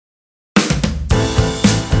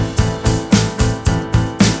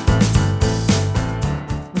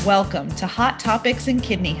Welcome to Hot Topics in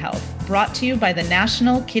Kidney Health, brought to you by the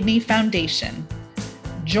National Kidney Foundation.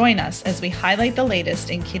 Join us as we highlight the latest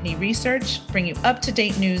in kidney research, bring you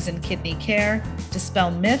up-to-date news in kidney care, dispel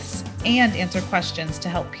myths, and answer questions to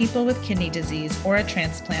help people with kidney disease or a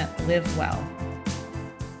transplant live well.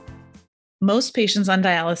 Most patients on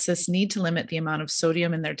dialysis need to limit the amount of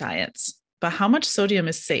sodium in their diets. But how much sodium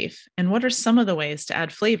is safe, and what are some of the ways to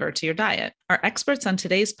add flavor to your diet? Our experts on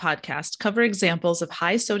today's podcast cover examples of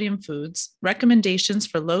high sodium foods, recommendations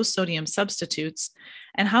for low sodium substitutes,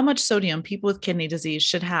 and how much sodium people with kidney disease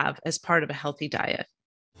should have as part of a healthy diet.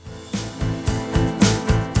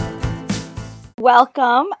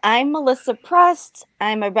 Welcome. I'm Melissa Prest.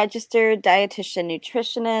 I'm a registered dietitian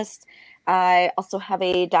nutritionist. I also have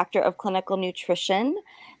a Doctor of Clinical Nutrition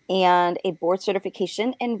and a board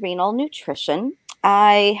certification in renal nutrition.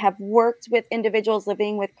 I have worked with individuals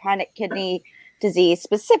living with chronic kidney disease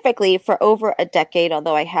specifically for over a decade,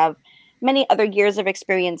 although I have many other years of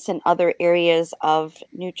experience in other areas of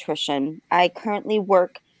nutrition. I currently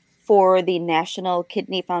work for the National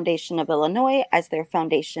Kidney Foundation of Illinois as their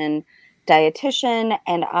foundation dietitian,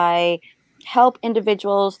 and I help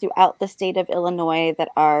individuals throughout the state of Illinois that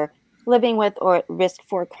are living with or at risk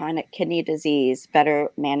for chronic kidney disease better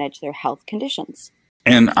manage their health conditions.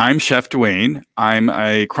 And I'm Chef Dwayne. I'm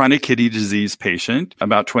a chronic kidney disease patient.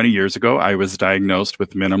 About 20 years ago, I was diagnosed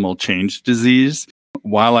with minimal change disease.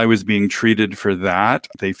 While I was being treated for that,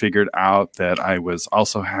 they figured out that I was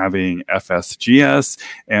also having FSGS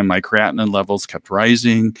and my creatinine levels kept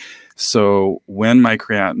rising. So when my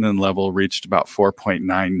creatinine level reached about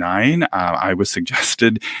 4.99, I was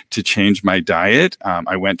suggested to change my diet.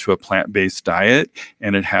 I went to a plant-based diet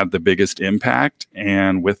and it had the biggest impact.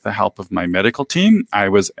 And with the help of my medical team, I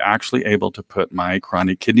was actually able to put my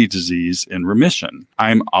chronic kidney disease in remission.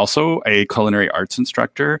 I'm also a culinary arts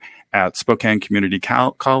instructor at Spokane Community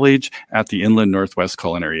College at the Inland Northwest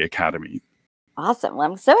Culinary Academy. Awesome. Well,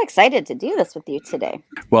 I'm so excited to do this with you today.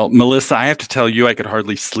 Well, Melissa, I have to tell you, I could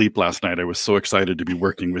hardly sleep last night. I was so excited to be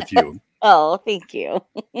working with you. Oh, thank you.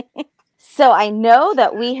 So I know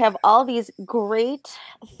that we have all these great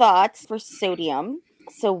thoughts for sodium.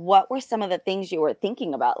 So what were some of the things you were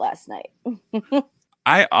thinking about last night?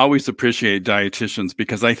 I always appreciate dietitians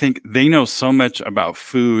because I think they know so much about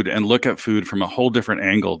food and look at food from a whole different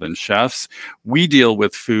angle than chefs. We deal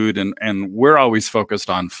with food and we're always focused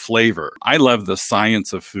on flavor. I love the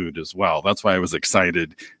science of food as well. That's why I was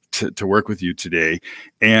excited to work with you today.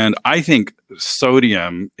 And I think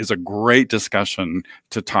sodium is a great discussion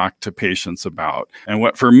to talk to patients about. And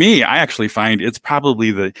what for me, I actually find it's probably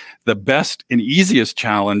the best and easiest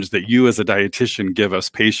challenge that you as a dietitian give us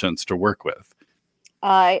patients to work with.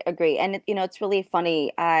 I agree. And, it's really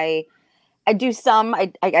funny. I do some,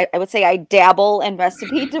 I would say I dabble in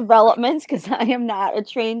recipe development because I am not a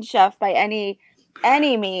trained chef by any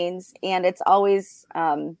means. And it's always,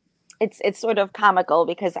 it's sort of comical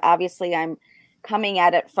because obviously I'm coming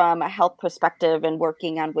at it from a health perspective and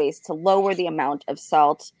working on ways to lower the amount of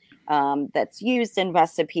salt that's used in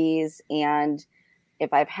recipes. And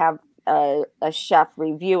if I've had a chef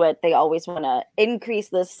review it, they always want to increase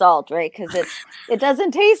the salt, right? Because it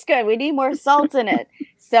doesn't taste good. We need more salt in it.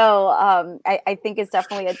 So I think it's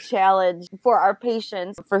definitely a challenge for our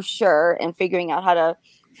patients for sure, and figuring out how to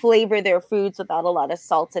flavor their foods without a lot of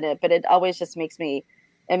salt in it. But it always just makes me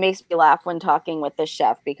laugh when talking with the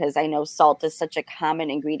chef because I know salt is such a common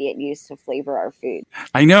ingredient used to flavor our food.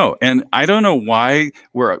 I know. And I don't know why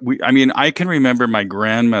I can remember my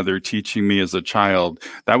grandmother teaching me as a child.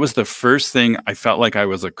 That was the first thing I felt like I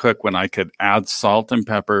was a cook when I could add salt and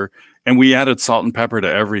pepper. And we added salt and pepper to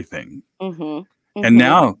everything. Mm-hmm.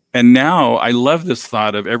 Mm-hmm. And now I love this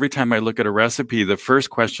thought of every time I look at a recipe, the first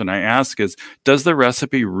question I ask is, does the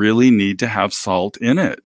recipe really need to have salt in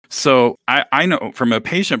it? So I know from a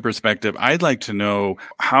patient perspective, I'd like to know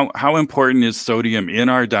how important is sodium in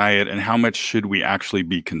our diet and how much should we actually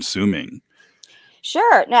be consuming?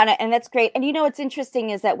 Sure. No, and that's great. And what's interesting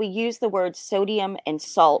is that we use the word sodium and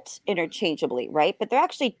salt interchangeably, right? But they're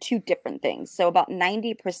actually two different things. So about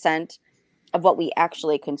 90% of what we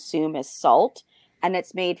actually consume is salt, and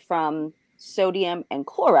it's made from sodium and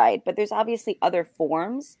chloride, but there's obviously other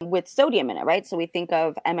forms with sodium in it, right? So we think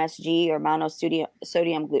of MSG or monosodium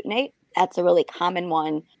glutamate. That's a really common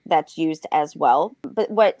one that's used as well. But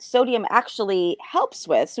what sodium actually helps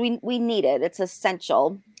with, so we need it. It's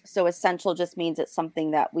essential. So essential just means it's something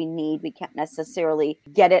that we need. We can't necessarily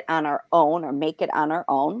get it on our own or make it on our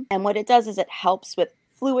own. And what it does is it helps with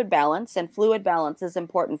fluid balance, and fluid balance is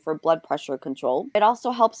important for blood pressure control. It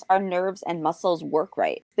also helps our nerves and muscles work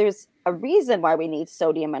right. There's a reason why we need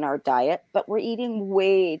sodium in our diet, but we're eating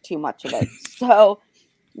way too much of it. So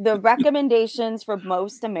The recommendations for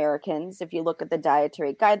most Americans, if you look at the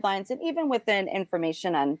dietary guidelines and even within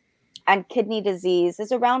information on kidney disease,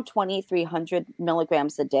 is around 2,300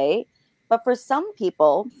 milligrams a day. But for some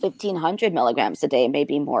people, 1,500 milligrams a day may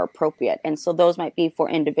be more appropriate. And so those might be for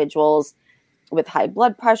individuals with high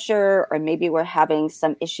blood pressure, or maybe we're having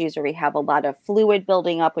some issues where we have a lot of fluid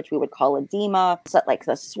building up, which we would call edema. So like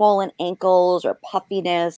the swollen ankles or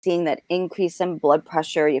puffiness, seeing that increase in blood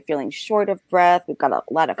pressure, you're feeling short of breath. We've got a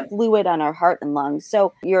lot of fluid on our heart and lungs.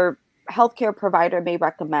 So your healthcare provider may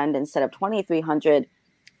recommend, instead of 2,300,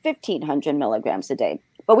 1,500 milligrams a day.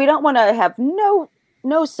 But we don't want to have no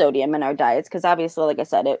sodium in our diets, because obviously, like I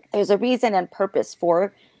said, there's a reason and purpose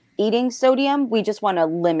for eating sodium. We just want to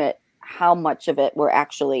limit how much of it we're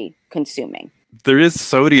actually consuming. There is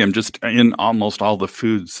sodium just in almost all the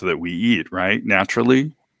foods that we eat, right?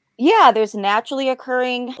 Naturally. Yeah, there's naturally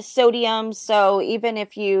occurring sodium. So even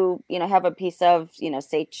if you have a piece of,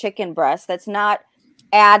 say chicken breast that's not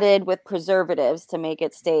added with preservatives to make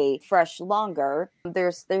it stay fresh longer,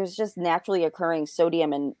 there's just naturally occurring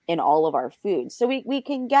sodium in all of our foods. So we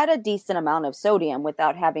can get a decent amount of sodium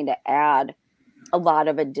without having to add a lot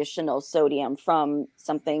of additional sodium from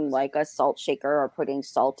something like a salt shaker or putting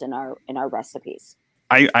salt in our recipes.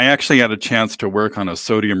 I actually had a chance to work on a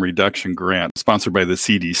sodium reduction grant sponsored by the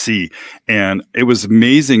CDC, and it was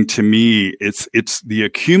amazing to me. It's the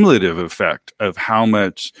accumulative effect of how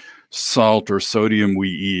much salt or sodium we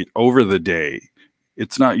eat over the day.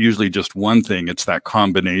 It's not usually just one thing. It's that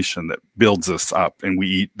combination that builds us up, and we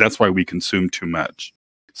eat. That's why we consume too much.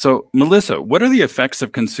 So, Melissa, what are the effects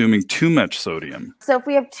of consuming too much sodium? So if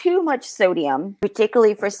we have too much sodium,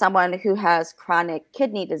 particularly for someone who has chronic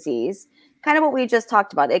kidney disease, kind of what we just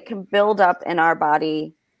talked about, it can build up in our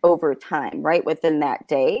body over time, right, within that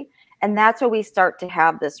day. And that's where we start to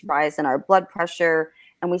have this rise in our blood pressure,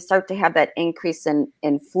 and we start to have that increase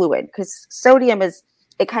in fluid, because sodium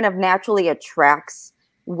it kind of naturally attracts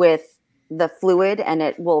with the fluid, and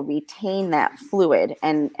it will retain that fluid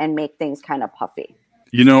and make things kind of puffy.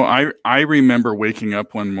 I remember waking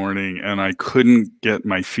up one morning and I couldn't get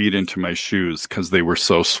my feet into my shoes because they were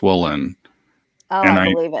so swollen. Oh, and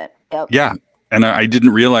I believe it. Yep. Yeah. And I didn't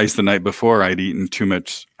realize the night before I'd eaten too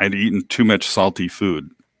much salty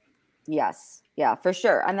food. Yes. Yeah, for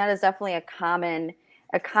sure. And that is definitely a common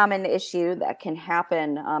issue that can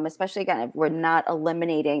happen, especially, again, if we're not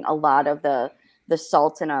eliminating a lot of the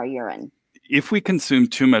salt in our urine. If we consume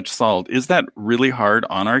too much salt, is that really hard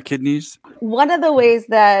on our kidneys? One of the ways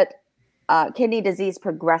that kidney disease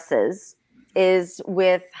progresses is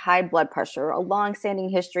with high blood pressure, a long-standing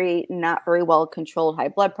history, not very well controlled high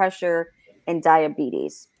blood pressure, and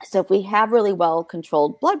diabetes. So if we have really well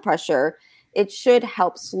controlled blood pressure, it should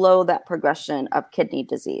help slow that progression of kidney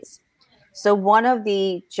disease. So one of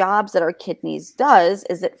the jobs that our kidneys does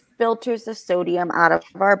is it filters the sodium out of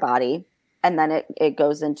our body, and then it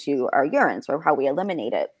goes into our urine, so how we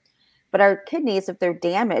eliminate it. But our kidneys, if they're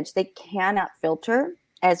damaged, they cannot filter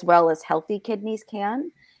as well as healthy kidneys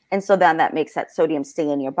can. And so then that makes that sodium stay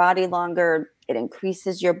in your body longer. It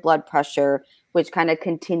increases your blood pressure, which kind of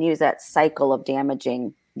continues that cycle of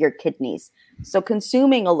damaging your kidneys. So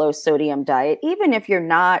consuming a low sodium diet, even if you're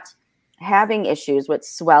not having issues with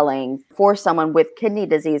swelling, for someone with kidney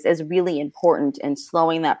disease, is really important in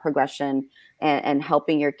slowing that progression and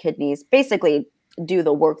helping your kidneys basically do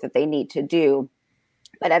the work that they need to do,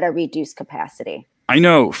 but at a reduced capacity. I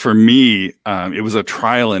know for me, it was a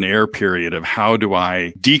trial and error period of how do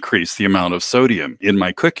I decrease the amount of sodium in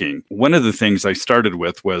my cooking. One of the things I started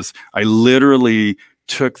with was I literally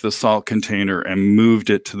took the salt container and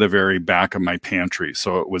moved it to the very back of my pantry.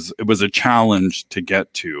 So it was a challenge to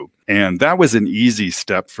get to. And that was an easy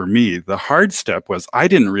step for me. The hard step was I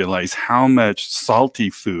didn't realize how much salty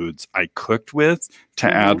foods I cooked with to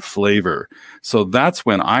add flavor. So that's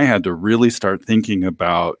when I had to really start thinking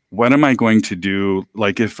about what am I going to do?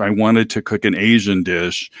 Like if I wanted to cook an Asian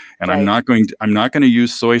dish and Right. I'm not going to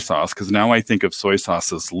use soy sauce, because now I think of soy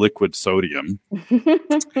sauce as liquid sodium.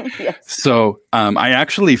 Yes. So I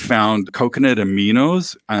actually found coconut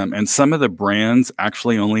aminos, and some of the brands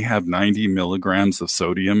actually only have 90 milligrams of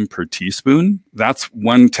sodium per teaspoon. That's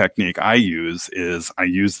one technique I use. Is I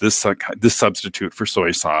use this substitute for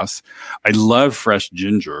soy sauce. I love fresh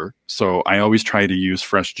ginger, so I always try to use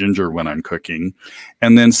fresh ginger when I'm cooking.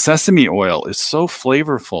 And then sesame oil is so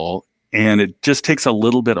flavorful, and it just takes a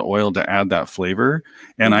little bit of oil to add that flavor.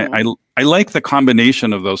 And I like the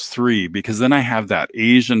combination of those three, because then I have that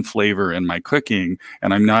Asian flavor in my cooking,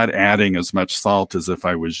 and I'm not adding as much salt as if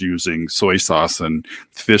I was using soy sauce and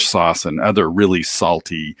fish sauce and other really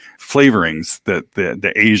salty flavorings that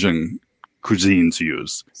the Asian cuisines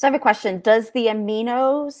use. So I have a question. Does the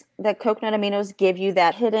aminos, the coconut aminos, give you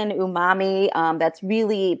that hidden umami that's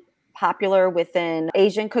really popular within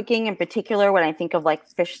Asian cooking in particular when I think of like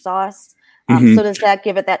fish sauce? So does that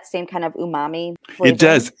give it that same kind of umami flavor? It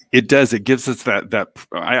does. It does. It gives us that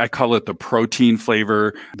I call it the protein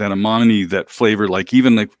flavor, that umami, that flavor, like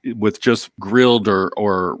even like with just grilled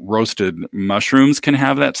or roasted mushrooms can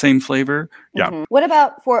have that same flavor. Yeah. What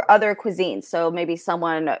about for other cuisines? So maybe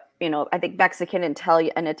someone, I think Mexican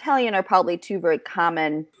and Italian are probably two very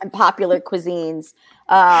common and popular cuisines.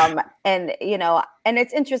 And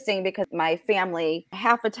it's interesting because my family,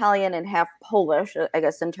 half Italian and half Polish, I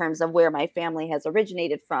guess, in terms of where my family has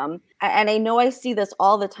originated from. And I know I see this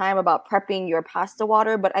all the time about prepping your pasta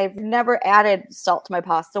water, but I've never added salt to my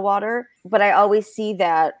pasta water, but I always see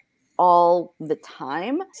that all the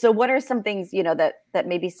time. So what are some things, that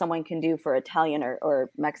maybe someone can do for Italian or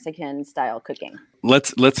Mexican style cooking?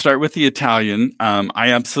 Let's start with the Italian.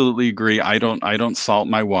 I absolutely agree. I don't salt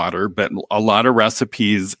my water, but a lot of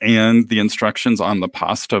recipes and the instructions on the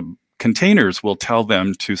pasta containers will tell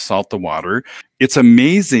them to salt the water. It's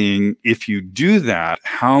amazing if you do that,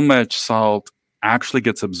 how much salt actually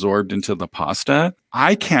gets absorbed into the pasta.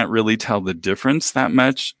 I can't really tell the difference that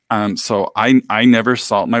much. So I never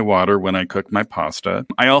salt my water when I cook my pasta.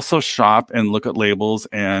 I also shop and look at labels,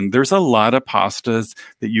 and there's a lot of pastas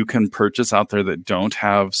that you can purchase out there that don't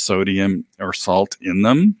have sodium or salt in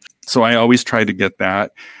them. So I always try to get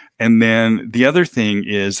that. And then the other thing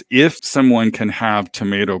is, if someone can have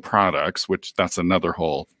tomato products, which that's another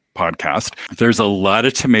whole podcast. There's a lot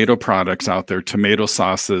of tomato products out there, tomato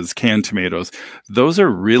sauces, canned tomatoes. Those are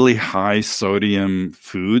really high sodium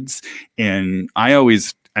foods. And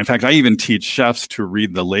in fact, I even teach chefs to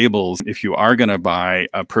read the labels. If you are going to buy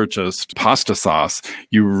a purchased pasta sauce,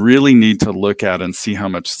 you really need to look at and see how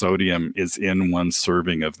much sodium is in one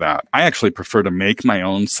serving of that. I actually prefer to make my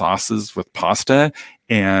own sauces with pasta,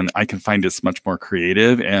 and I can find it's much more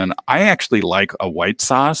creative. And I actually like a white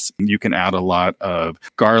sauce. You can add a lot of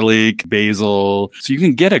garlic, basil. So you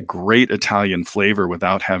can get a great Italian flavor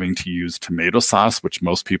without having to use tomato sauce, which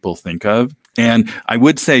most people think of. And I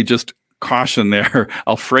would say, just caution there,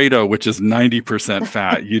 Alfredo, which is 90%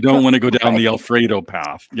 fat. You don't want to go down the Alfredo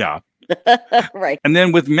path. Yeah. Right. And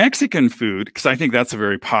then with Mexican food, because I think that's a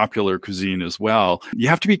very popular cuisine as well, you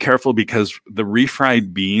have to be careful because the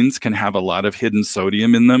refried beans can have a lot of hidden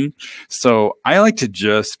sodium in them. So I like to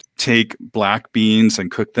just take black beans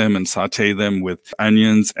and cook them and saute them with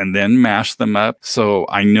onions and then mash them up. So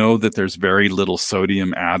I know that there's very little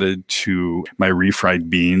sodium added to my refried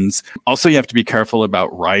beans. Also, you have to be careful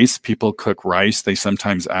about rice. People cook rice. They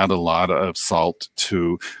sometimes add a lot of salt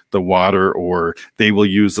to the water, or they will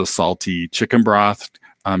use a salty chicken broth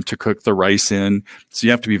to cook the rice in. So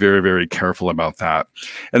you have to be very, very careful about that.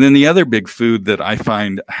 And then the other big food that I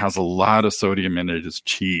find has a lot of sodium in it is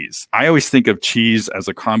cheese. I always think of cheese as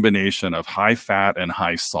a combination of high fat and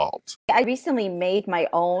high salt. I recently made my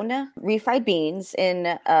own refried beans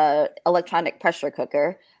in an electronic pressure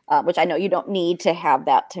cooker, which I know you don't need to have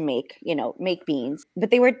that to make beans,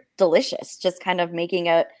 but they were delicious. Just kind of making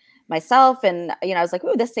it myself. And, I was like,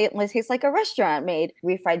 oh, this tastes like a restaurant made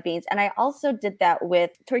refried beans. And I also did that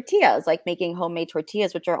with tortillas, like making homemade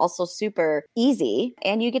tortillas, which are also super easy.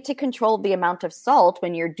 And you get to control the amount of salt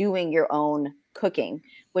when you're doing your own cooking,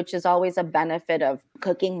 which is always a benefit of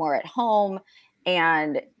cooking more at home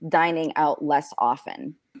and dining out less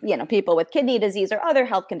often. People with kidney disease or other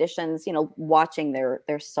health conditions, watching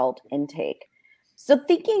their salt intake. So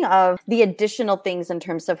thinking of the additional things in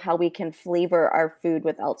terms of how we can flavor our food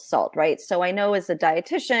without salt, right? So I know as a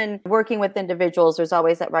dietitian working with individuals, there's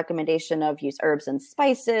always that recommendation of use herbs and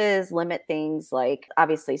spices, limit things like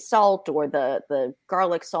obviously salt or the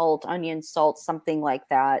garlic salt, onion salt, something like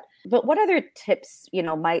that. But what other tips,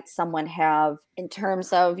 might someone have in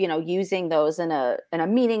terms of, using those in a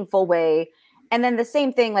meaningful way? And then the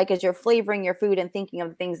same thing, like as you're flavoring your food and thinking of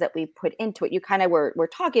the things that we put into it, you kind of were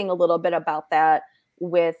talking a little bit about that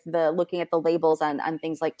with the looking at the labels on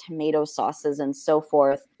things like tomato sauces and so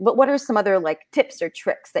forth. But what are some other like tips or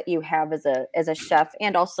tricks that you have as a chef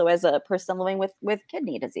and also as a person living with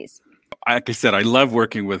kidney disease? Like I said, I love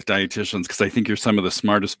working with dietitians because I think you're some of the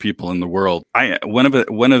smartest people in the world. One of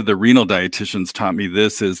the renal dietitians taught me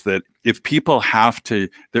this, is that if people have to,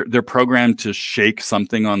 they're programmed to shake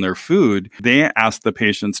something on their food, they ask the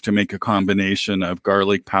patients to make a combination of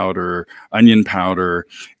garlic powder, onion powder,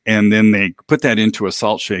 and then they put that into a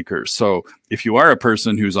salt shaker. So if you are a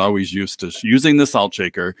person who's always used to using the salt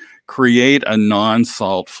shaker, create a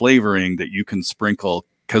non-salt flavoring that you can sprinkle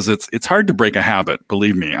because it's hard to break a habit.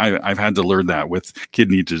 Believe me, I've had to learn that with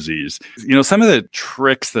kidney disease. Some of the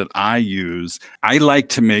tricks that I use, I like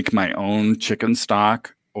to make my own chicken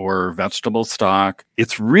stock or vegetable stock.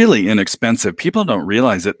 It's really inexpensive. People don't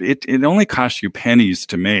realize it. It only costs you pennies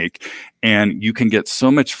to make, and you can get so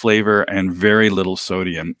much flavor and very little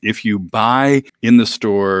sodium. If you buy in the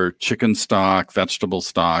store chicken stock, vegetable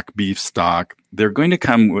stock, beef stock, they're going to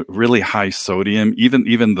come with really high sodium.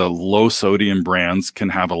 Even the low sodium brands can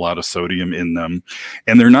have a lot of sodium in them,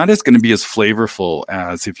 and they're not going to be as flavorful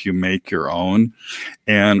as if you make your own.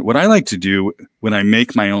 And what I like to do when I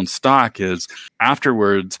make my own stock is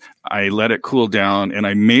afterwards, I let it cool down and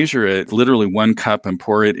I measure it, literally 1 cup, and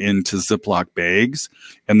pour it into Ziploc bags.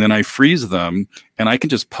 And then I freeze them, and I can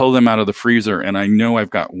just pull them out of the freezer. And I know I've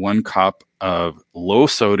got 1 cup of low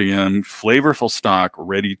sodium, flavorful stock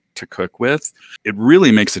ready to cook with. It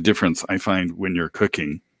really makes a difference, I find, when you're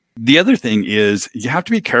cooking. The other thing is you have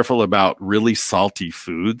to be careful about really salty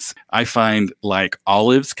foods. I find like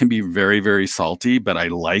olives can be very, very salty, but I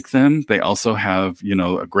like them. They also have,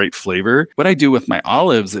 a great flavor. What I do with my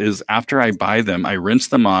olives is after I buy them, I rinse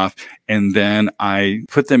them off, and then I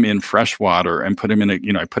put them in fresh water and put them in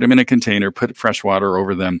I put them in a container, put fresh water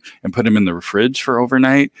over them, and put them in the fridge for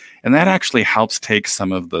overnight. And that actually helps take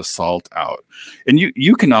some of the salt out. And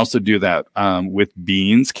you can also do that with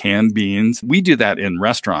beans, canned beans. We do that in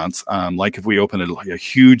restaurants. Like if we open a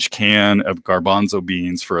huge can of garbanzo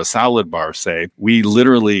beans for a salad bar, say, we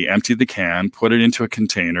literally empty the can, put it into a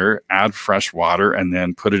container, add fresh water, and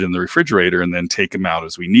then put it in the refrigerator and then take them out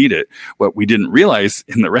as we need it. What we didn't realize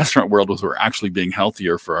in the restaurant world was we're actually being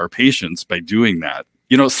healthier for our patients by doing that.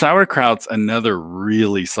 Sauerkraut's another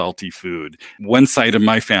really salty food. One side of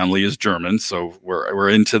my family is German, so we're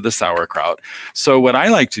into the sauerkraut. So what I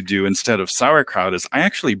like to do instead of sauerkraut is I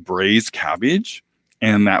actually braise cabbage.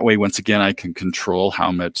 And that way, once again, I can control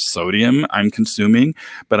how much sodium I'm consuming,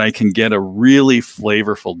 but I can get a really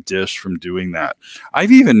flavorful dish from doing that.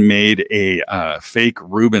 I've even made a fake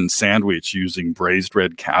Reuben sandwich using braised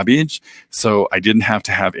red cabbage. So I didn't have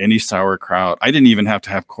to have any sauerkraut. I didn't even have to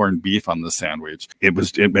have corned beef on the sandwich.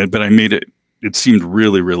 But I made it. It seemed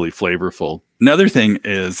really, really flavorful. Another thing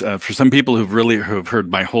is for some people who've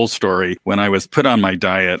heard my whole story, when I was put on my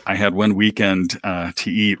diet, I had one weekend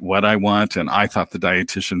to eat what I want. And I thought the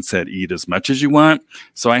dietitian said, eat as much as you want.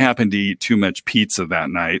 So I happened to eat too much pizza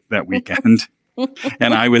that weekend.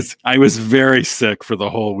 And I was very sick for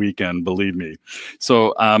the whole weekend, believe me.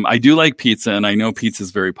 So I do like pizza, and I know pizza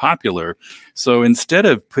is very popular. So instead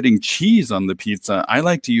of putting cheese on the pizza, I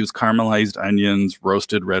like to use caramelized onions,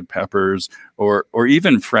 roasted red peppers, or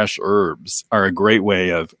even fresh herbs are a great way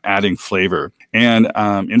of adding flavor. And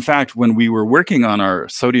in fact, when we were working on our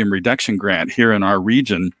sodium reduction grant here in our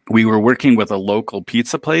region, we were working with a local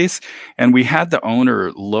pizza place, and we had the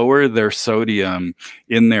owner lower their sodium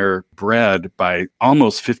in their bread by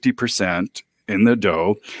almost 50%. In the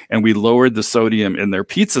dough, and we lowered the sodium in their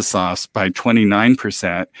pizza sauce by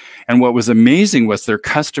 29%. And what was amazing was their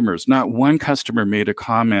customers, not one customer made a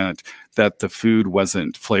comment that the food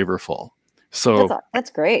wasn't flavorful. So that's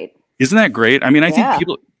great. Isn't that great? I mean, I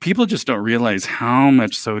think people just don't realize how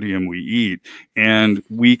much sodium we eat, and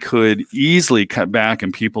we could easily cut back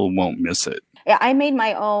and people won't miss it. Yeah, I made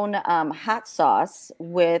my own hot sauce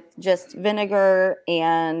with just vinegar,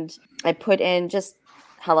 and I put in just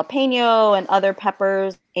jalapeno and other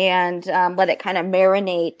peppers and let it kind of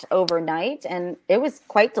marinate overnight. And it was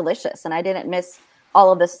quite delicious. And I didn't miss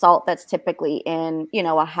all of the salt that's typically in,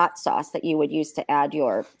 a hot sauce that you would use to add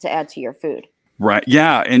to your food. Right.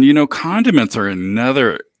 Yeah. And, condiments are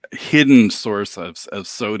another hidden source of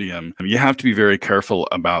sodium. You have to be very careful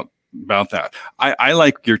about that. I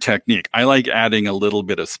like your technique. I like adding a little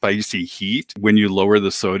bit of spicy heat when you lower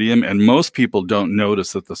the sodium, and most people don't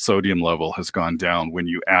notice that the sodium level has gone down when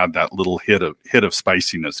you add that little hit of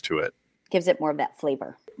spiciness to it. Gives it more of that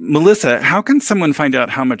flavor. Melissa, how can someone find out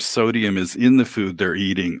how much sodium is in the food they're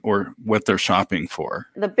eating or what they're shopping for?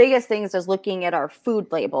 The biggest thing is looking at our food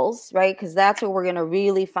labels, right? Because that's where we're going to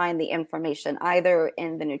really find the information, either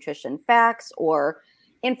in the nutrition facts or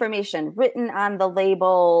information written on the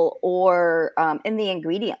label or in the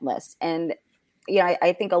ingredient list. And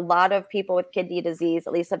I think a lot of people with kidney disease,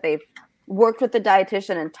 at least if they've worked with the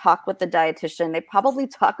dietitian and talked with the dietitian, they probably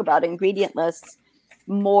talk about ingredient lists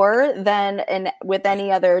more than with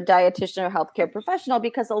any other dietitian or healthcare professional,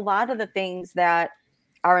 because a lot of the things that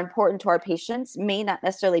are important to our patients may not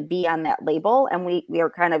necessarily be on that label. And we are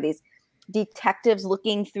kind of these detectives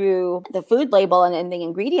looking through the food label and the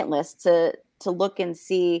ingredient list to look and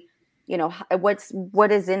see,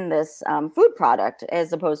 what is in this food product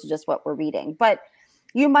as opposed to just what we're reading. But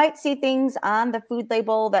You might see things on the food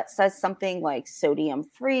label that says something like sodium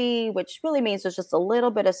free, which really means there's just a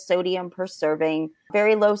little bit of sodium per serving.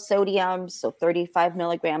 Very low sodium, so 35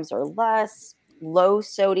 milligrams or less. Low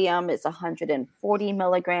sodium is 140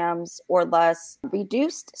 milligrams or less.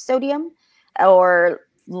 Reduced sodium or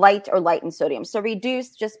lightened sodium. So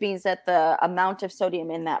reduced just means that the amount of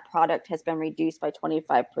sodium in that product has been reduced by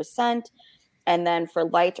 25%. And then for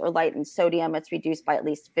light or lightened sodium, it's reduced by at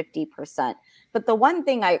least 50%. But the one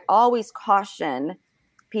thing I always caution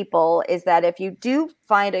people is that if you do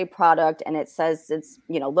find a product and it says it's,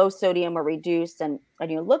 low sodium or reduced, and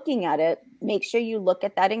you're looking at it, make sure you look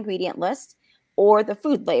at that ingredient list or the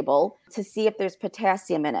food label to see if there's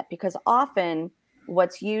potassium in it, because often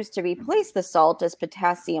what's used to replace the salt is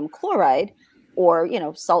potassium chloride or,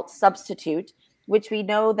 salt substitute, which we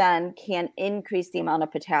know then can increase the amount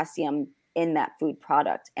of potassium in that food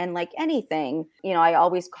product. And like anything, I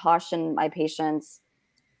always caution my patients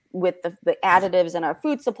with the additives in our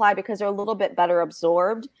food supply because they're a little bit better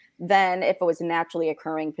absorbed than if it was naturally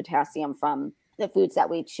occurring potassium from the foods that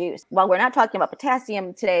we choose. Well, we're not talking about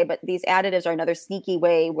potassium today, but these additives are another sneaky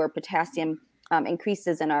way where potassium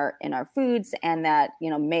increases in our foods, and that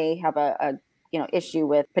may have a issue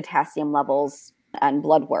with potassium levels and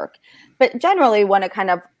blood work. But generally, want to kind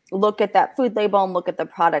of look at that food label and look at the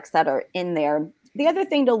products that are in there. The other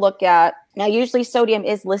thing to look at, now usually sodium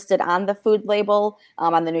is listed on the food label,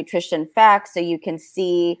 on the nutrition facts, so you can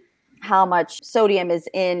see how much sodium is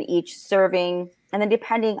in each serving. And then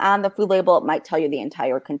depending on the food label, it might tell you the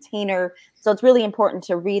entire container. So it's really important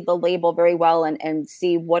to read the label very well and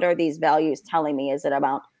see what are these values telling me. Is it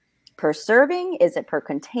amount per serving? Is it per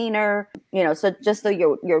container? So just so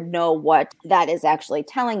you know what that is actually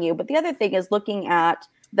telling you. But the other thing is looking at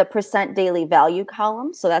the percent daily value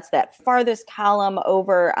column. So that's that farthest column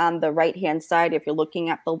over on the right-hand side if you're looking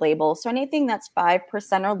at the label. So anything that's 5%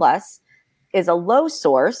 or less is a low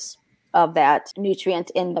source of that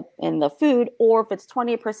nutrient in the food, or if it's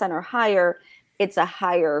 20% or higher, it's a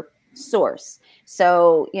higher source.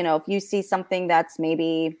 So, if you see something that's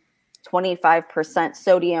maybe 25%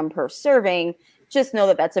 sodium per serving, just know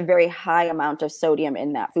that that's a very high amount of sodium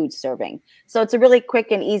in that food serving. So it's a really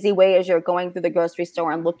quick and easy way as you're going through the grocery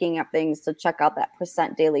store and looking at things to check out that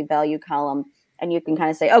percent daily value column. And you can kind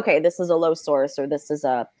of say, okay, this is a low source or this is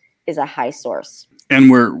a high source.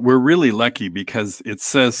 And we're really lucky because it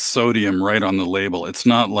says sodium right on the label. It's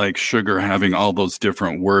not like sugar having all those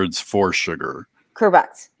different words for sugar.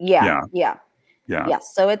 Correct. Yeah.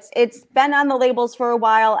 Yes. So it's been on the labels for a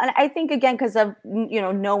while. And I think, again, because of,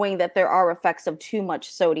 knowing that there are effects of too much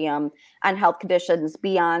sodium on health conditions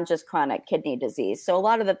beyond just chronic kidney disease. So a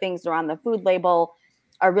lot of the things that are on the food label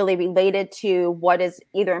are really related to what is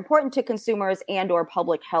either important to consumers and or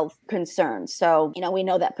public health concerns. So, we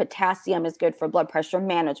know that potassium is good for blood pressure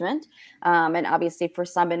management. And obviously for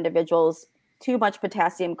some individuals, too much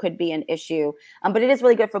potassium could be an issue, but it is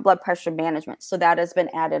really good for blood pressure management. So that has been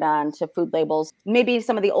added on to food labels. Maybe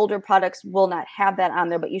some of the older products will not have that on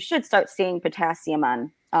there, but you should start seeing potassium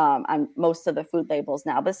on most of the food labels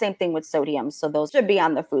now. But same thing with sodium. So those should be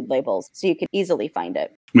on the food labels so you can easily find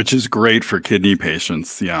it. Which is great for kidney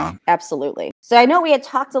patients. Yeah, absolutely. So I know we had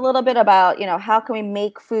talked a little bit about, how can we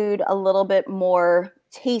make food a little bit more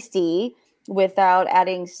tasty without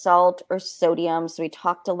adding salt or sodium. So we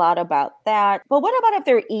talked a lot about that. But what about if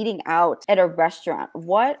they're eating out at a restaurant?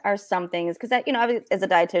 What are some things? Because as a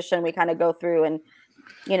dietitian, we kind of go through and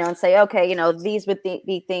say, okay, these would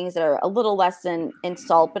be things that are a little less in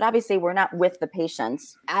salt. But obviously, we're not with the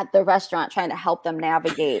patients at the restaurant trying to help them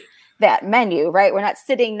navigate that menu, right? We're not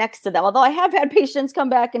sitting next to them. Although I have had patients come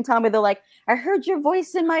back and tell me, they're like, I heard your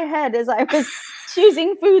voice in my head as I was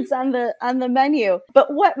choosing foods on the menu. But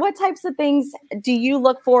what types of things do you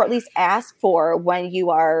look for, at least ask for, when you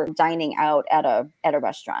are dining out at a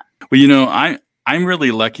restaurant? Well, I'm really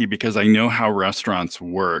lucky because I know how restaurants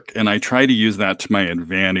work, and I try to use that to my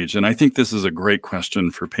advantage. And I think this is a great question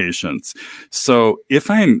for patients. So if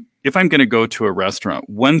I'm going to go to a restaurant,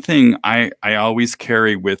 one thing I always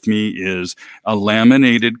carry with me is a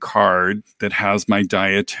laminated card that has my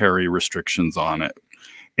dietary restrictions on it.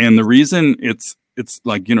 And the reason it's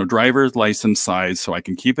like, driver's license size, so I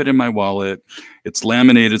can keep it in my wallet. It's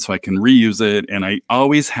laminated so I can reuse it. And I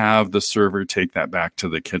always have the server take that back to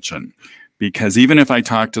the kitchen. Because even if I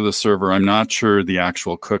talk to the server, I'm not sure the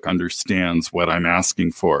actual cook understands what I'm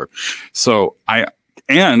asking for. So I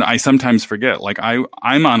sometimes forget, like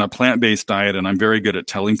I'm on a plant-based diet and I'm very good at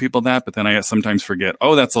telling people that, but then I sometimes forget,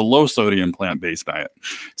 that's a low sodium plant-based diet.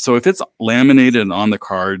 So if it's laminated on the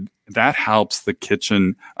card, that helps the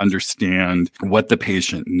kitchen understand what the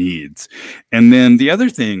patient needs. And then the other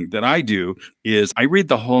thing that I do is I read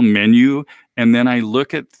the whole menu, and then I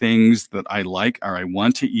look at things that I like or I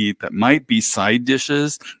want to eat that might be side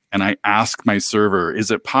dishes. And I ask my server,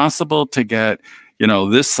 is it possible to get,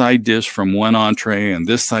 this side dish from one entree and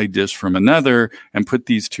this side dish from another, and put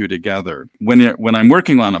these two together? When I'm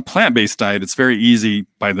working on a plant-based diet, it's very easy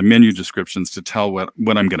by the menu descriptions to tell what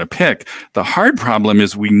I'm going to pick. The hard problem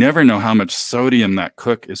is we never know how much sodium that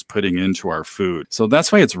cook is putting into our food. So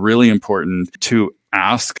that's why it's really important to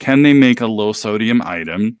ask, can they make a low sodium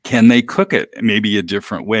item? Can they cook it maybe a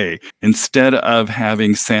different way? Instead of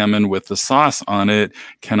having salmon with the sauce on it,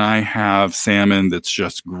 can I have salmon that's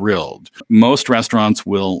just grilled? Most restaurants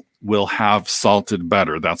will have salted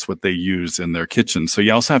butter. That's what they use in their kitchen. So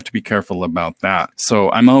you also have to be careful about that. So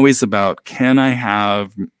I'm always about, can I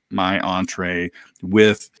have my entree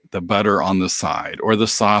with the butter on the side or the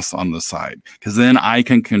sauce on the side? Because then I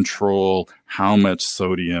can control how much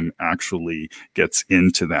sodium actually gets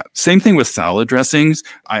into that. Same thing with salad dressings.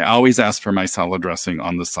 I always ask for my salad dressing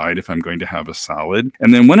on the side if I'm going to have a salad.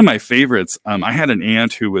 And then one of my favorites, I had an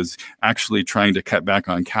aunt who was actually trying to cut back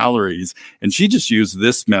on calories, and she just used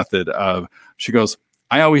this method of, she goes,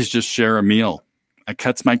 I always just share a meal. It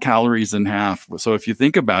cuts my calories in half. So if you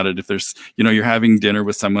think about it, if there's, you're having dinner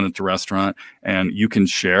with someone at the restaurant and you can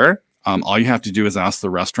share, all you have to do is ask the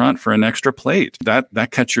restaurant for an extra plate.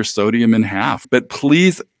 That cuts your sodium in half. But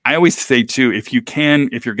please, I always say too, if you're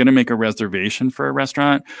going to make a reservation for a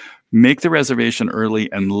restaurant, make the reservation early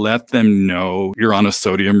and let them know you're on a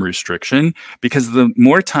sodium restriction, because the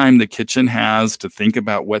more time the kitchen has to think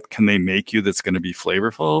about what can they make you that's going to be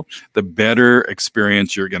flavorful, the better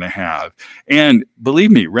experience you're going to have. And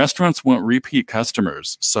believe me, restaurants want repeat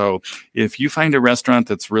customers. So if you find a restaurant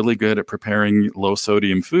that's really good at preparing low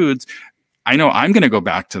sodium foods, I know I'm going to go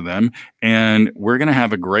back to them and we're going to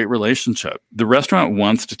have a great relationship. The restaurant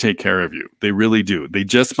wants to take care of you. They really do. They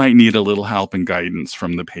just might need a little help and guidance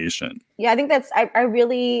from the patient. Yeah, I think I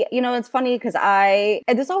really, it's funny because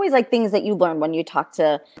there's always like things that you learn when you talk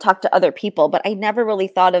to other people, but I never really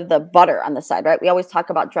thought of the butter on the side, right? We always talk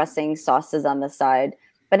about dressing, sauces on the side,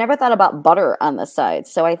 but never thought about butter on the side.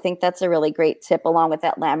 So I think that's a really great tip along with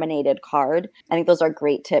that laminated card. I think those are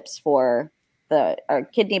great tips for our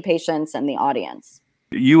kidney patients and the audience.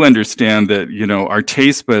 You understand that, our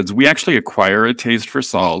taste buds, we actually acquire a taste for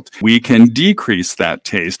salt. We can decrease that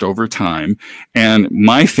taste over time. And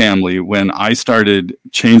my family, when I started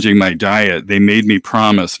changing my diet, they made me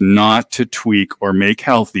promise not to tweak or make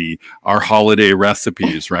healthy our holiday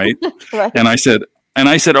recipes, right? Right. And I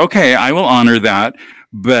said, okay, I will honor that.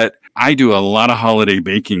 But I do a lot of holiday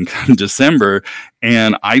baking come December,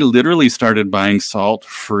 and I literally started buying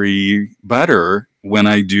salt-free butter when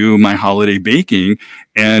I do my holiday baking.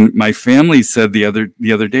 And my family said the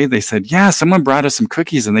other day, they said, yeah, someone brought us some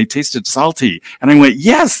cookies and they tasted salty. And I went,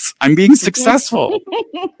 yes, I'm being successful.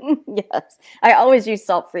 Yes. I always use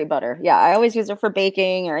salt-free butter. Yeah, I always use it for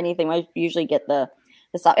baking or anything. I usually get the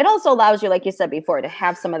salt. It also allows you, like you said before, to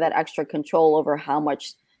have some of that extra control over how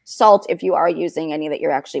much salt, if you are using any, that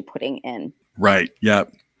you're actually putting in. Right.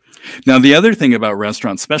 Yep. Now, the other thing about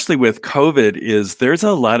restaurants, especially with COVID, is there's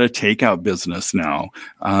a lot of takeout business now.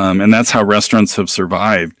 And that's how restaurants have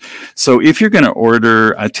survived. So if you're going to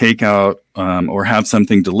order a takeout or have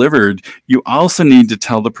something delivered, you also need to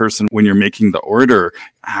tell the person when you're making the order,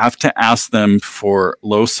 have to ask them for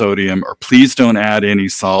low sodium, or please don't add any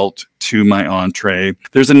salt to my entree.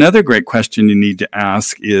 There's another great question you need to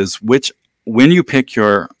ask is when you pick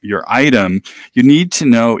your item, you need to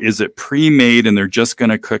know, is it pre-made and they're just going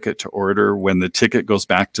to cook it to order when the ticket goes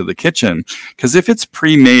back to the kitchen? Because if it's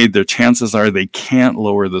pre-made, the chances are they can't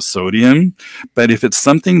lower the sodium. But if it's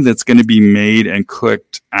something that's going to be made and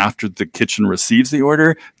cooked after the kitchen receives the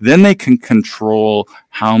order, then they can control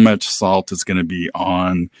how much salt is going to be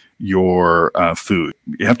on your food.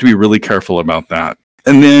 You have to be really careful about that.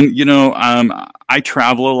 And then, I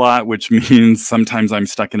travel a lot, which means sometimes I'm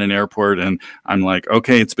stuck in an airport and I'm like,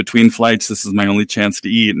 okay, it's between flights. This is my only chance to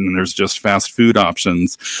eat. And there's just fast food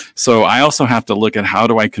options. So I also have to look at how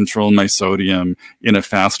do I control my sodium in a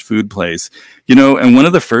fast food place. And one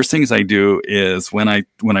of the first things I do is when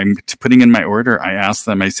I'm putting in my order, I ask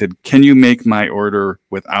them, I said, can you make my order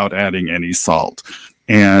without adding any salt?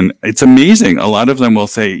 And it's amazing. A lot of them will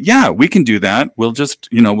say, yeah, we can do that. We'll just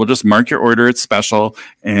mark your order. It's special.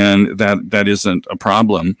 And that isn't a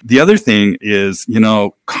problem. The other thing is,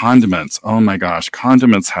 condiments. Oh my gosh,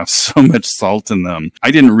 condiments have so much salt in them.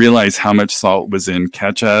 I didn't realize how much salt was in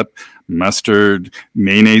ketchup, mustard,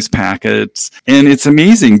 mayonnaise packets. And it's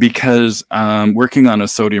amazing because working on a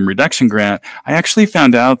sodium reduction grant, I actually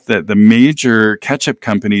found out that the major ketchup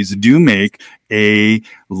companies do make a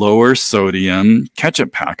lower sodium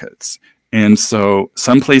ketchup packets. And so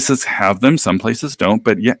some places have them, some places don't,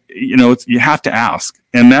 but yeah, you have to ask.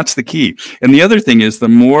 And that's the key. And the other thing is the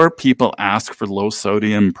more people ask for low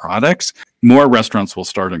sodium products, more restaurants will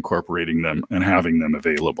start incorporating them and having them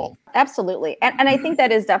available. Absolutely. And I think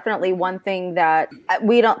that is definitely one thing that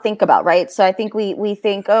we don't think about, right? So I think we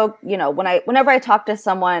think, whenever I talk to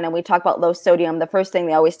someone and we talk about low sodium, the first thing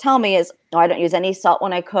they always tell me is, oh, I don't use any salt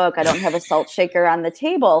when I cook. I don't have a salt shaker on the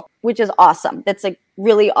table, which is awesome. That's a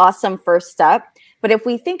really awesome first step. But if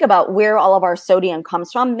we think about where all of our sodium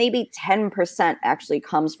comes from, maybe 10% actually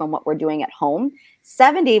comes from what we're doing at home.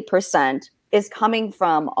 70% is coming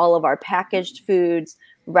from all of our packaged foods,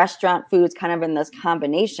 restaurant foods, kind of in this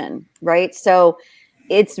combination, right? So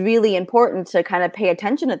it's really important to kind of pay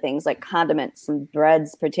attention to things like condiments and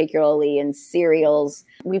breads, particularly, and cereals.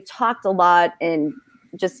 We've talked a lot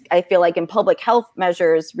I feel like in public health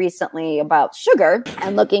measures recently about sugar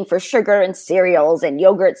and looking for sugar in cereals and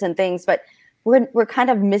yogurts and things, but we're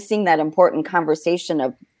kind of missing that important conversation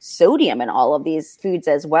of sodium in all of these foods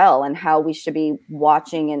as well, and how we should be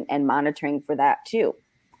watching and monitoring for that too.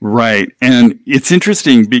 Right. And it's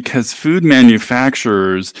interesting because food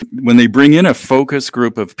manufacturers, when they bring in a focus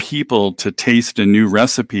group of people to taste a new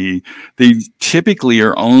recipe, they typically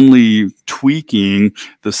are only tweaking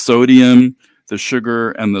the sodium, the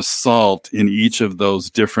sugar, and the salt in each of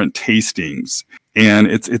those different tastings. And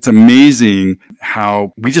it's amazing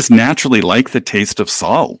how we just naturally like the taste of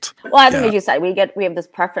salt. Well, I think as you said, we have this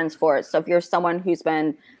preference for it. So if you're someone who's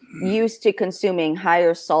been used to consuming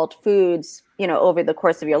higher salt foods, over the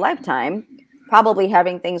course of your lifetime, probably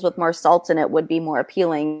having things with more salt in it would be more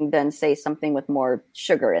appealing than, say, something with more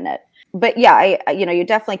sugar in it. But yeah, you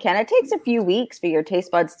definitely can. It takes a few weeks for your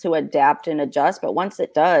taste buds to adapt and adjust, but once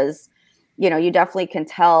it does, you definitely can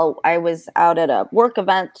tell. I was out at a work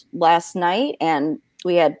event last night and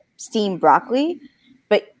we had steamed broccoli,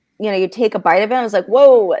 but you take a bite of it and I was like,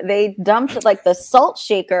 whoa, they dumped like the salt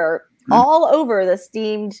shaker all over the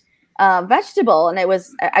steamed vegetable, and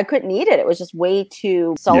I couldn't eat it. It was just way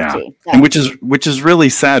too salty. Yeah. And which is really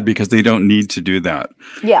sad because they don't need to do that.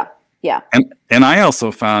 Yeah. Yeah. And I also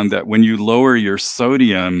found that when you lower your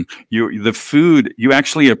sodium, you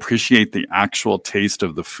actually appreciate the actual taste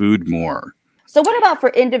of the food more. So what about for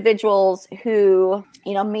individuals who,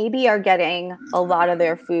 maybe are getting a lot of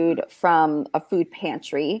their food from a food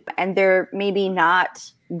pantry and they're maybe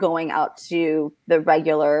not going out to the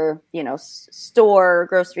regular,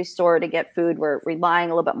 grocery store to get food. We're relying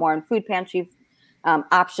a little bit more on food pantry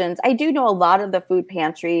options. I do know a lot of the food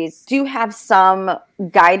pantries do have some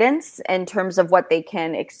guidance in terms of what they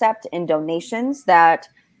can accept in donations, that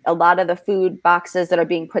a lot of the food boxes that are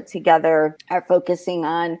being put together are focusing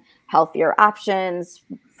on healthier options,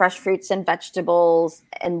 fresh fruits and vegetables,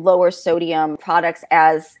 and lower sodium products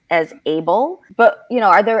as able. But,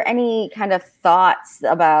 are there any kind of thoughts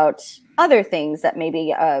about other things that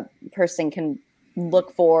maybe a person can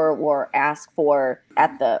look for or ask for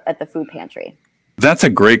at the food pantry? That's a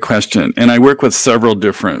great question. And I work with several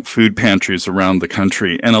different food pantries around the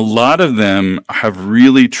country, and a lot of them have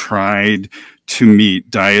really tried to meet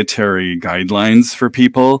dietary guidelines for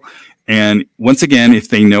people. And once again, if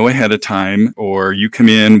they know ahead of time, or you come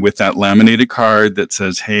in with that laminated card that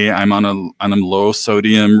says, hey, I'm on a low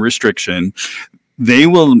sodium restriction, they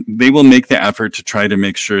will make the effort to try to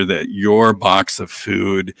make sure that your box of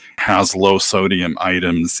food has low sodium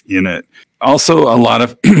items in it. Also, a lot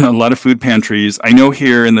of food pantries. I know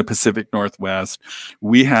here in the Pacific Northwest,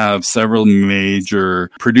 we have several major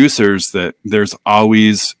producers that there's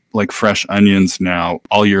always like fresh onions now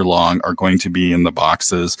all year long are going to be in the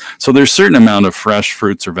boxes. So there's a certain amount of fresh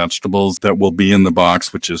fruits or vegetables that will be in the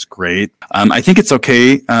box, which is great. I think it's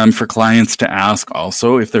okay for clients to ask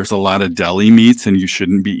also if there's a lot of deli meats, and you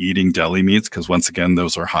shouldn't be eating deli meats because once again,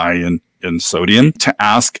 those are high in sodium, to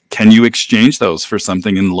ask, can you exchange those for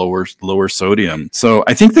something in lower sodium? So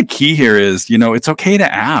I think the key here is, it's okay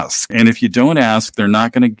to ask. And if you don't ask, they're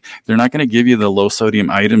not going to give you the low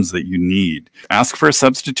sodium items that you need. Ask for a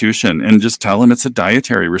substitution and just tell them it's a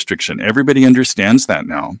dietary restriction. Everybody understands that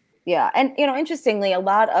now. Yeah. And, interestingly, a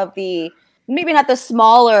lot of the, maybe not the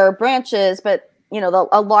smaller branches, but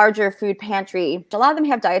a larger food pantry, a lot of them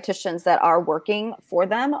have dietitians that are working for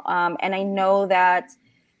them. And I know that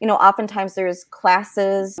oftentimes there's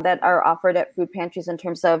classes that are offered at food pantries in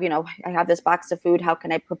terms of, I have this box of food. How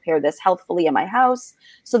can I prepare this healthfully in my house?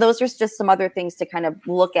 So those are just some other things to kind of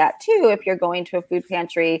look at too. If you're going to a food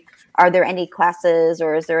pantry, are there any classes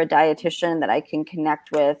or is there a dietitian that I can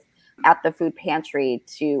connect with at the food pantry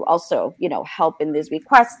to also, help in these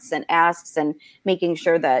requests and asks and making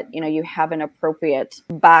sure that, you have an appropriate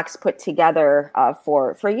box put together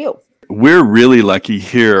for you. We're really lucky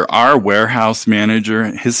here. Our warehouse manager,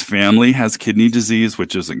 his family has kidney disease,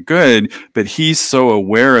 which isn't good, but he's so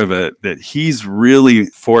aware of it that he's really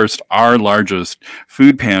forced our largest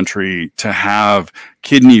food pantry to have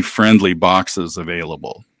kidney-friendly boxes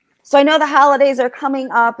available. So I know the holidays are coming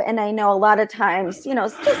up, and I know a lot of times,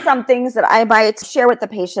 it's just some things that I might share with the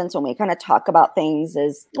patients when we kind of talk about things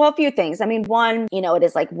is, a few things. I mean, one, it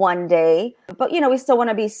is like one day, but, we still want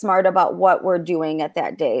to be smart about what we're doing at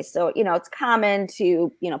that day. So, it's common to,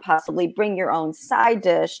 possibly bring your own side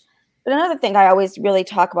dish. But another thing I always really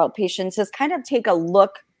talk about patients is kind of take a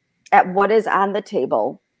look at what is on the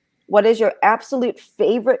table. What is your absolute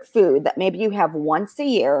favorite food that maybe you have once a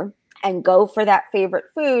year, and go for that favorite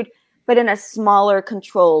food, but in a smaller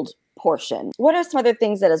controlled portion. What are some other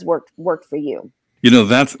things that has worked for you?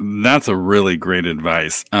 That's a really great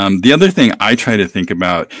advice. The other thing I try to think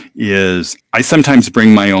about is I sometimes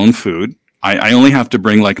bring my own food. I only have to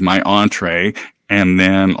bring like my entree. And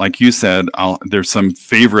then, like you said, there's some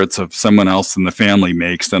favorites of someone else in the family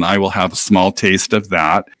makes, then I will have a small taste of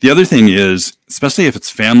that. The other thing is, especially if it's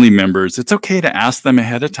family members, it's okay to ask them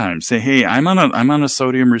ahead of time. Say, hey, I'm on a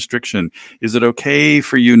sodium restriction. Is it okay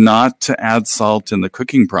for you not to add salt in the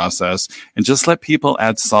cooking process and just let people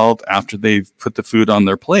add salt after they've put the food on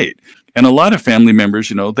their plate? And a lot of family members,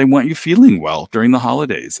 they want you feeling well during the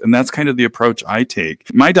holidays. And that's kind of the approach I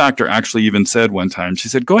take. My doctor actually even said one time, she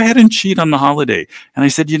said, go ahead and cheat on the holiday. And I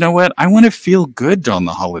said, you know what? I want to feel good on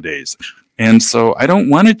the holidays. And so I don't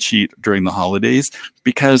want to cheat during the holidays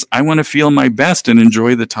because I want to feel my best and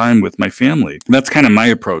enjoy the time with my family. That's kind of my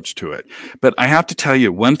approach to it. But I have to tell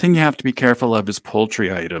you, one thing you have to be careful of is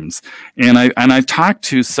poultry items. And I've talked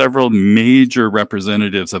to several major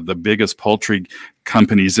representatives of the biggest poultry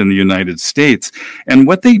companies in the United States. And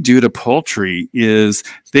what they do to poultry is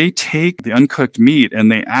they take the uncooked meat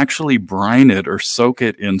and they actually brine it or soak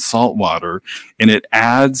it in salt water, and it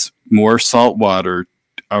adds more salt water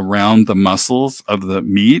around the muscles of the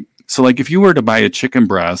meat. So like if you were to buy a chicken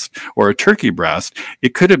breast or a turkey breast,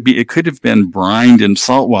 it could have been brined in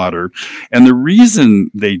salt water. And the reason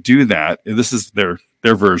they do that, this is their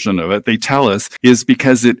version of it, they tell us, is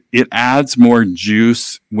because it adds more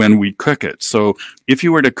juice when we cook it. So if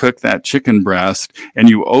you were to cook that chicken breast and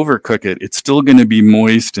you overcook it, it's still going to be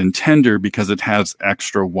moist and tender because it has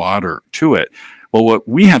extra water to it. Well, what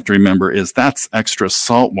we have to remember is that's extra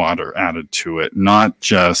salt water added to it, not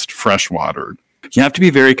just fresh water. You have to be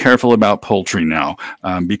very careful about poultry now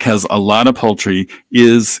because a lot of poultry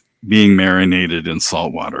is being marinated in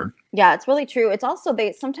salt water. Yeah, it's really true. It's also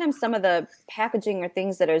sometimes some of the packaging or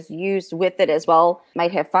things that is used with it as well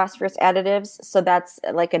might have phosphorus additives. So that's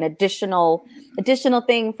like an additional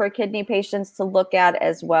thing for kidney patients to look at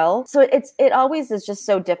as well. So it always is just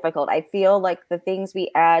so difficult. I feel like the things we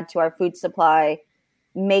add to our food supply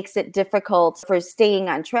makes it difficult for staying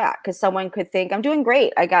on track because someone could think, I'm doing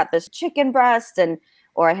great. I got this chicken breast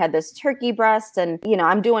or I had this turkey breast and,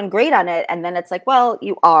 I'm doing great on it. And then it's like, well,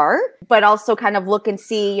 you are, but also kind of look and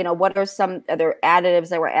see, what are some other additives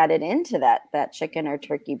that were added into that chicken or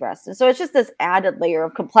turkey breast. And so it's just this added layer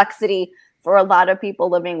of complexity for a lot of people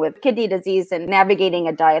living with kidney disease and navigating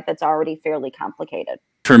a diet that's already fairly complicated.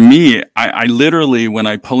 For me, I literally, when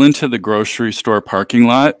I pull into the grocery store parking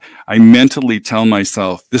lot, I mentally tell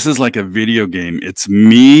myself, this is like a video game. It's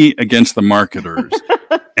me against the marketers.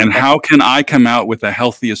 And how can I come out with the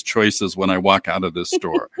healthiest choices when I walk out of this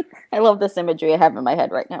store? I love this imagery I have in my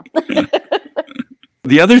head right now.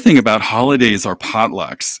 The other thing about holidays are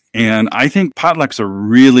potlucks. And I think potlucks are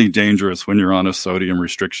really dangerous when you're on a sodium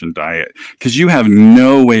restriction diet because you have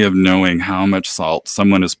no way of knowing how much salt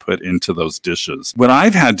someone has put into those dishes. What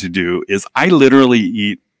I've had to do is I literally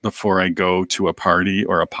eat before I go to a party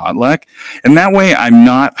or a potluck. And that way I'm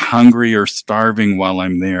not hungry or starving while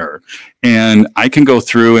I'm there. And I can go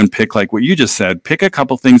through and pick, like what you just said, pick a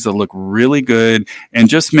couple things that look really good and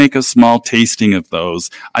just make a small tasting of those.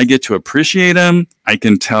 I get to appreciate them. I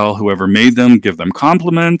can tell whoever made them, give them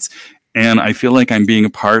compliments. And I feel like I'm being a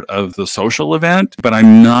part of the social event, but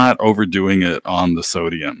I'm not overdoing it on the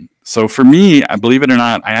sodium. So for me, believe it or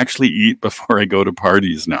not, I actually eat before I go to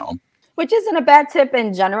parties now. Which isn't a bad tip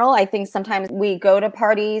in general. I think sometimes we go to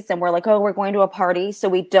parties and we're like, oh, we're going to a party, so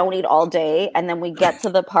we don't eat all day. And then we get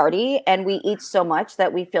to the party and we eat so much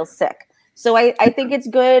that we feel sick. So I think it's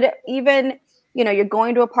good, even, you're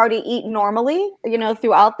going to a party, eat normally,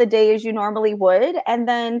 throughout the day as you normally would. And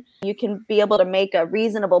then you can be able to make a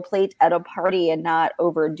reasonable plate at a party and not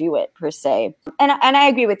overdo it per se. And I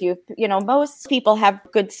agree with you. Most people have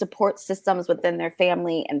good support systems within their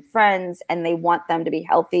family and friends, and they want them to be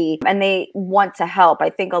healthy and they want to help. I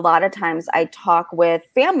think a lot of times I talk with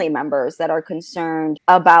family members that are concerned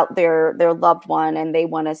about their loved one, and they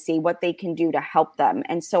want to see what they can do to help them.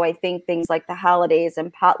 And so I think things like the holidays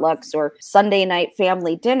and potlucks or Sunday night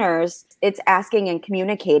family dinners, it's asking and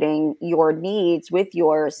communicating your needs with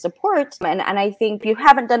your support. And I think if you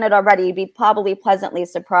haven't done it already, you'd be probably pleasantly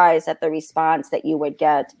surprised at the response that you would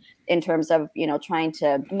get in terms of, trying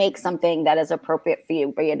to make something that is appropriate for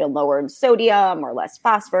you, be it a lower in sodium or less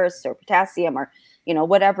phosphorus or potassium or,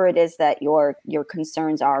 whatever it is that your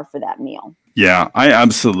concerns are for that meal. Yeah, I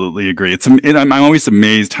absolutely agree. I'm always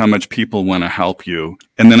amazed how much people want to help you.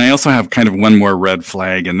 And then I also have kind of one more red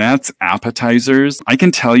flag, and that's appetizers. I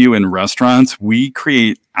can tell you in restaurants, we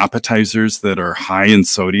create appetizers that are high in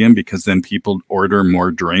sodium because then people order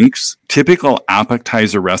more drinks. Typical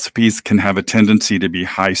appetizer recipes can have a tendency to be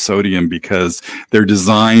high sodium because they're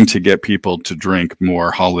designed to get people to drink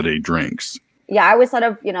more holiday drinks. Yeah, I always thought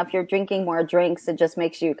of, if you're drinking more drinks, it just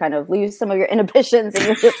makes you kind of lose some of your inhibitions and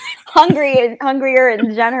you're just hungrier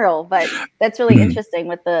in general. But that's really interesting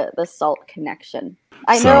with the salt connection.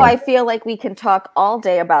 I feel like we can talk all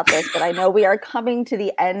day about this, but I know we are coming to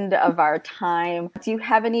the end of our time. Do you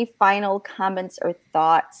have any final comments or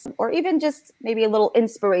thoughts, or even just maybe a little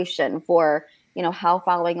inspiration for, how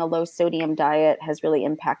following a low sodium diet has really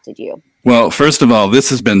impacted you? Well, first of all, this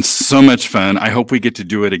has been so much fun. I hope we get to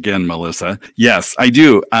do it again, Melissa. Yes, I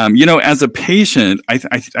do. As a patient,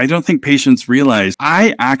 I don't think patients realize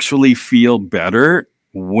I actually feel better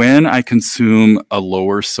when I consume a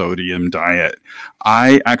lower sodium diet.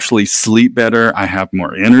 I actually sleep better. I have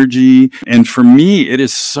more energy. And for me, it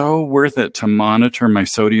is so worth it to monitor my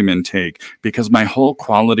sodium intake because my whole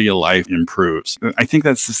quality of life improves. I think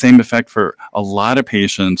that's the same effect for a lot of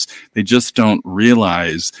patients. They just don't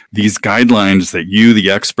realize these guidelines that you,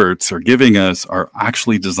 the experts, are giving us are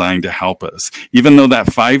actually designed to help us. Even though that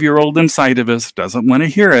 5-year-old inside of us doesn't want to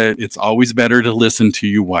hear it, it's always better to listen to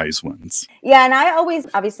you wise ones. Yeah, and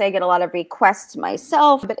obviously I get a lot of requests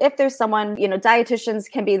myself, but if there's someone, dietitians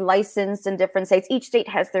can be licensed in different states. Each state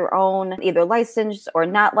has their own either licensed or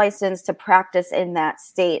not licensed to practice in that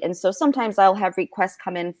state. And so sometimes I'll have requests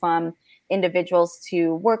come in from individuals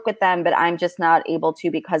to work with them, but I'm just not able to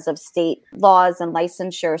because of state laws and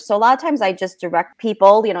licensure. So a lot of times I just direct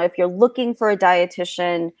people, if you're looking for a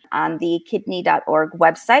dietitian on the kidney.org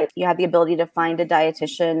website, you have the ability to find a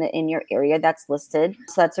dietitian in your area that's listed.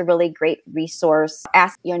 So that's a really great resource.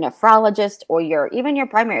 Ask your nephrologist or even your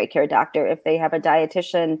primary care doctor if they have a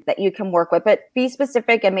dietitian that you can work with, but be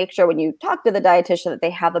specific and make sure when you talk to the dietitian that they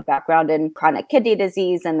have a background in chronic kidney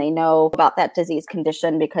disease and they know about that disease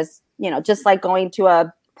condition because, just like going to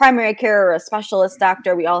a primary care or a specialist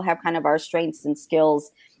doctor, we all have kind of our strengths and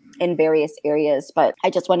skills in various areas. But I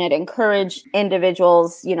just wanted to encourage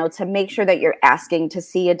individuals, to make sure that you're asking to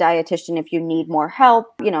see a dietitian if you need more help,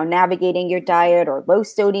 navigating your diet or low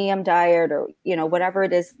sodium diet or, whatever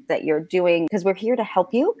it is that you're doing, because we're here to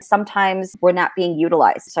help you. Sometimes we're not being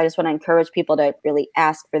utilized. So I just want to encourage people to really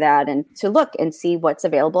ask for that and to look and see what's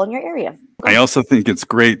available in your area. I also think it's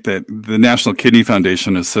great that the National Kidney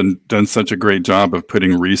Foundation has done such a great job of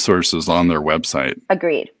putting resources on their website.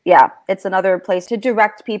 Agreed. Yeah. It's another place to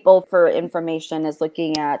direct people for information is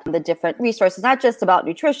looking at the different resources, not just about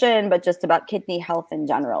nutrition, but just about kidney health in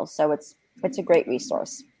general. So it's a great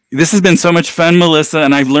resource. This has been so much fun, Melissa,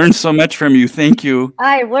 and I've learned so much from you. Thank you.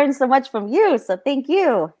 I've learned so much from you. So thank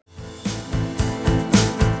you.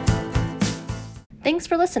 Thanks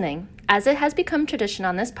for listening. As it has become tradition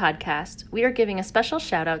on this podcast, we are giving a special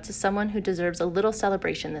shout out to someone who deserves a little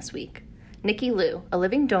celebration this week. Nicky Liu, a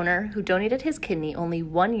living donor who donated his kidney only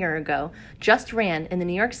 1 year ago, just ran in the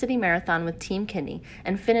New York City Marathon with Team Kidney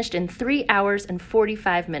and finished in 3 hours and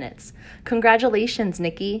 45 minutes. Congratulations,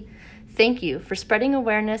 Nicky. Thank you for spreading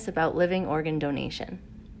awareness about living organ donation.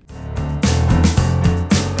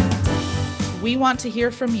 We want to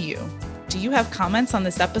hear from you. Do you have comments on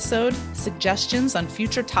this episode? Suggestions on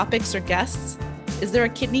future topics or guests? Is there a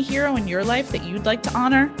kidney hero in your life that you'd like to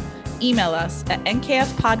honor? Email us at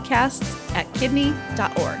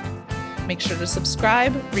nkfpodcasts@kidney.org. Make sure to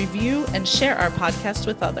subscribe, review, and share our podcast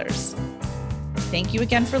with others. Thank you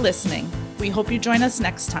again for listening. We hope you join us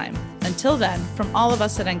next time. Until then, from all of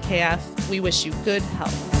us at NKF, we wish you good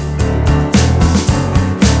health.